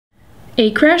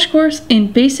a crash course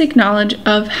in basic knowledge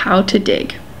of how to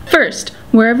dig. First,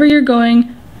 wherever you're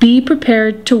going, be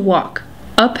prepared to walk.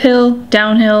 Uphill,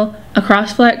 downhill,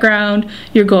 across flat ground,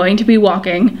 you're going to be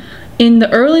walking in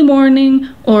the early morning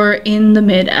or in the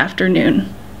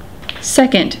mid-afternoon.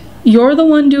 Second, you're the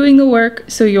one doing the work,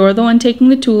 so you're the one taking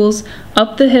the tools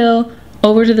up the hill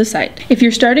over to the site. If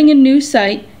you're starting a new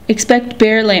site, expect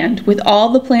bare land with all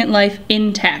the plant life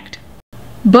intact.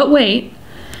 But wait,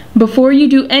 before you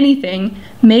do anything,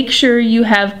 make sure you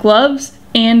have gloves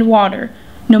and water.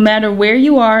 No matter where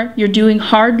you are, you're doing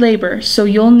hard labor, so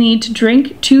you'll need to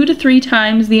drink 2 to 3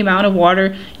 times the amount of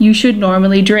water you should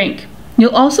normally drink.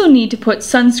 You'll also need to put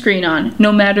sunscreen on,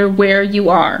 no matter where you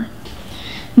are.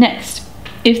 Next,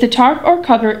 if the tarp or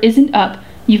cover isn't up,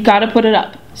 you've got to put it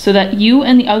up, so that you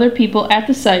and the other people at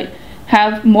the site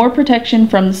have more protection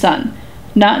from the sun.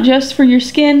 Not just for your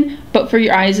skin, but for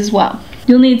your eyes as well.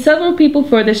 You'll need several people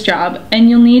for this job, and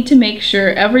you'll need to make sure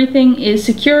everything is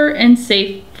secure and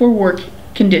safe for work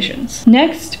conditions.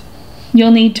 Next,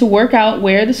 you'll need to work out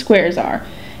where the squares are.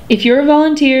 If you're a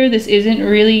volunteer, this isn't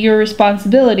really your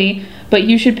responsibility, but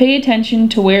you should pay attention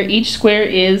to where each square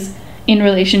is in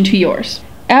relation to yours.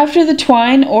 After the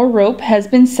twine or rope has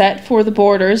been set for the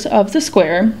borders of the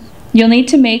square, you'll need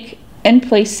to make and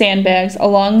place sandbags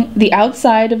along the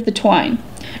outside of the twine.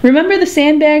 Remember, the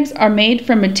sandbags are made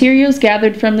from materials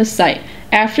gathered from the site.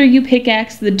 After you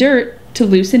pickaxe the dirt to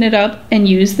loosen it up and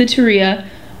use the turia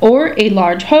or a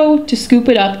large hoe to scoop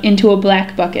it up into a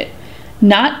black bucket.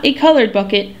 Not a colored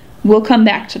bucket. We'll come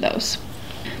back to those.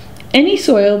 Any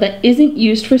soil that isn't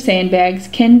used for sandbags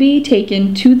can be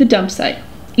taken to the dump site,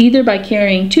 either by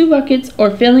carrying 2 buckets or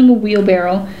filling a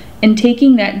wheelbarrow and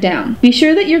taking that down. Be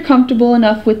sure that you're comfortable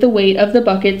enough with the weight of the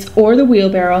buckets or the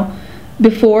wheelbarrow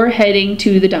before heading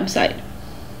to the dump site.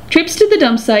 Trips to the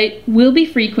dump site will be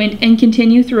frequent and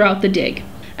continue throughout the dig.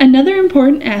 Another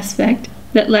important aspect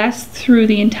that lasts through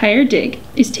the entire dig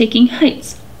is taking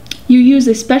heights. You use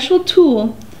a special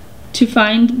tool to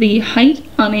find the height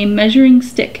on a measuring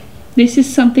stick. This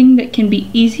is something that can be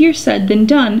easier said than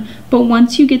done, but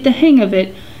once you get the hang of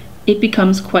it, it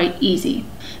becomes quite easy.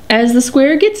 As the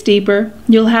square gets deeper,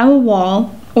 you'll have a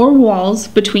wall or walls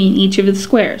between each of the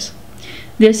squares.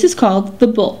 This is called the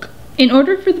bulk. In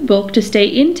order for the bulk to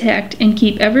stay intact and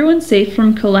keep everyone safe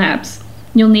from collapse,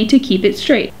 you'll need to keep it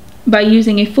straight by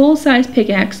using a full-size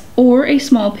pickaxe or a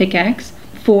small pickaxe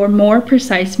for more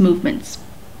precise movements.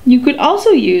 You could also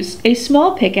use a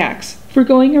small pickaxe for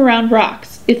going around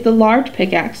rocks if the large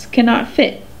pickaxe cannot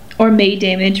fit or may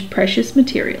damage precious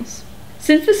materials.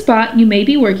 Since the spot you may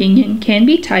be working in can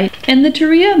be tight and the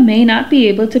turia may not be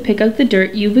able to pick up the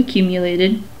dirt you've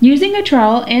accumulated, using a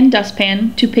trowel and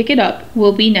dustpan to pick it up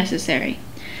will be necessary.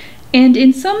 And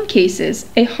in some cases,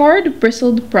 a hard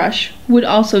bristled brush would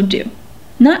also do.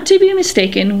 Not to be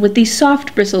mistaken with the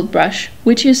soft bristled brush,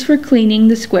 which is for cleaning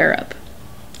the square up.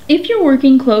 If you're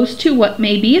working close to what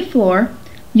may be a floor,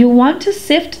 you'll want to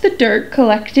sift the dirt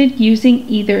collected using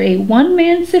either a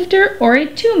 1-man sifter or a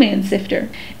 2-man sifter.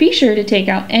 Be sure to take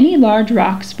out any large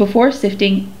rocks before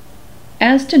sifting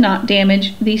as to not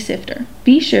damage the sifter.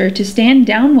 Be sure to stand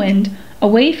downwind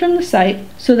away from the site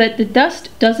so that the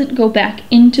dust doesn't go back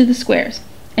into the squares,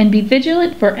 and be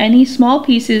vigilant for any small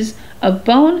pieces of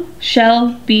bone,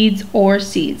 shell, beads, or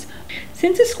seeds.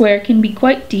 Since a square can be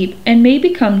quite deep and may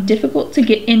become difficult to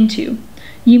get into,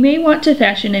 you may want to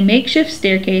fashion a makeshift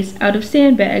staircase out of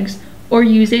sandbags or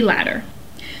use a ladder.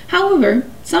 However,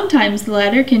 sometimes the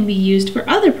ladder can be used for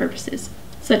other purposes,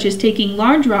 such as taking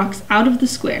large rocks out of the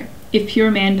square if pure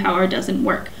manpower doesn't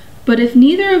work. But if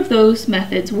neither of those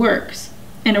methods works,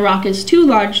 and a rock is too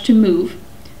large to move,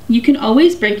 you can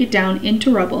always break it down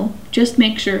into rubble. Just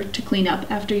make sure to clean up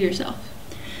after yourself.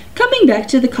 Coming back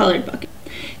to the colored bucket.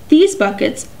 These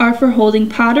buckets are for holding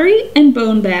pottery and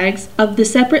bone bags of the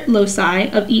separate loci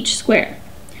of each square.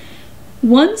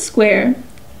 One square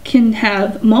can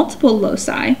have multiple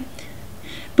loci,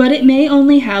 but it may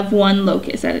only have one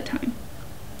locus at a time.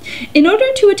 In order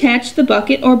to attach the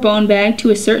bucket or bone bag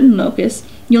to a certain locus,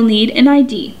 you'll need an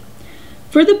ID.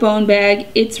 For the bone bag,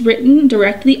 it's written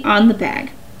directly on the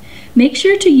bag. Make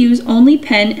sure to use only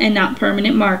pen and not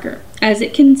permanent marker, as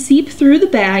it can seep through the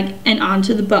bag and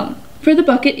onto the bone. For the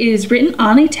bucket, it is written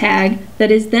on a tag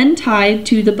that is then tied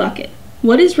to the bucket.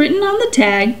 What is written on the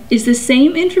tag is the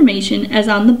same information as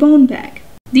on the bone bag.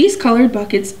 These colored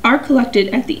buckets are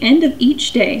collected at the end of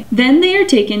each day. Then they are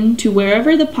taken to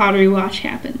wherever the pottery wash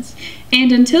happens.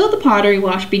 And until the pottery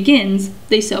wash begins,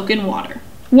 they soak in water.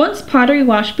 Once pottery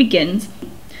wash begins,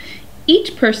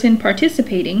 each person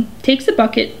participating takes a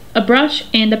bucket, a brush,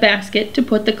 and a basket to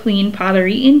put the clean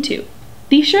pottery into.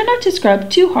 Be sure not to scrub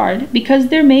too hard because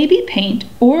there may be paint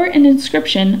or an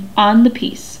inscription on the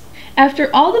piece.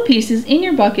 After all the pieces in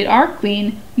your bucket are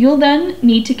clean, you'll then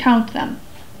need to count them.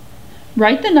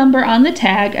 Write the number on the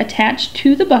tag attached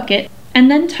to the bucket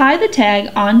and then tie the tag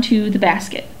onto the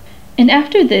basket. And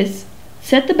after this,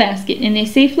 set the basket in a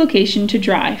safe location to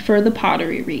dry for the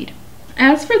pottery reed.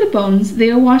 As for the bones, they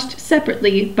are washed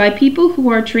separately by people who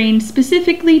are trained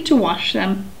specifically to wash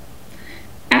them.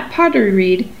 At pottery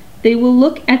reed, they will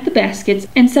look at the baskets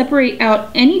and separate out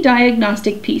any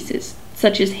diagnostic pieces,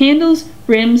 such as handles,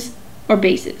 rims, or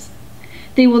bases.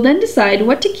 They will then decide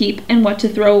what to keep and what to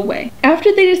throw away.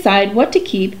 After they decide what to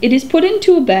keep, it is put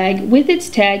into a bag with its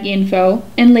tag info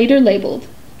and later labeled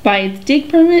by its dig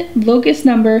permit, locus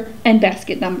number, and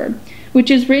basket number,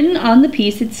 which is written on the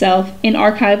piece itself in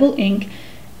archival ink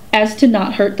as to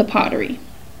not hurt the pottery.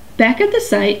 Back at the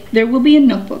site, there will be a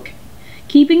notebook,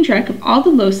 keeping track of all the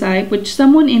loci which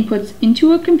someone inputs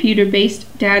into a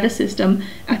computer-based data system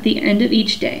at the end of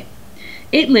each day.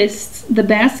 It lists the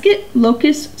basket,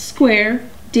 locus, square,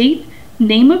 date,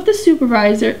 name of the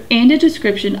supervisor, and a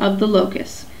description of the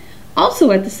locus.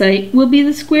 Also at the site will be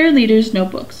the square leaders'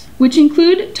 notebooks, which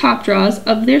include top draws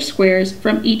of their squares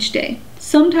from each day,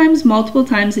 sometimes multiple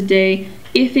times a day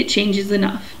if it changes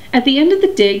enough. At the end of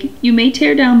the dig, you may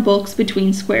tear down bulks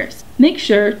between squares. Make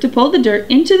sure to pull the dirt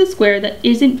into the square that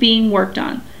isn't being worked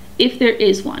on, if there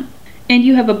is one, and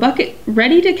you have a bucket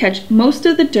ready to catch most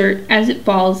of the dirt as it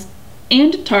falls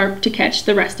and a tarp to catch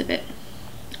the rest of it.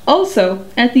 Also,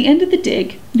 at the end of the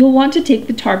dig, you'll want to take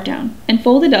the tarp down and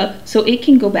fold it up so it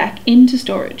can go back into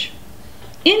storage.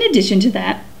 In addition to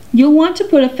that, you'll want to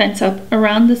put a fence up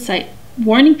around the site,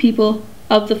 warning people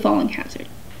of the falling hazard.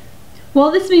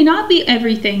 While this may not be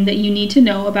everything that you need to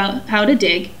know about how to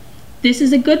dig, this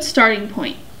is a good starting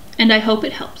point, and I hope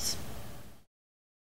it helps.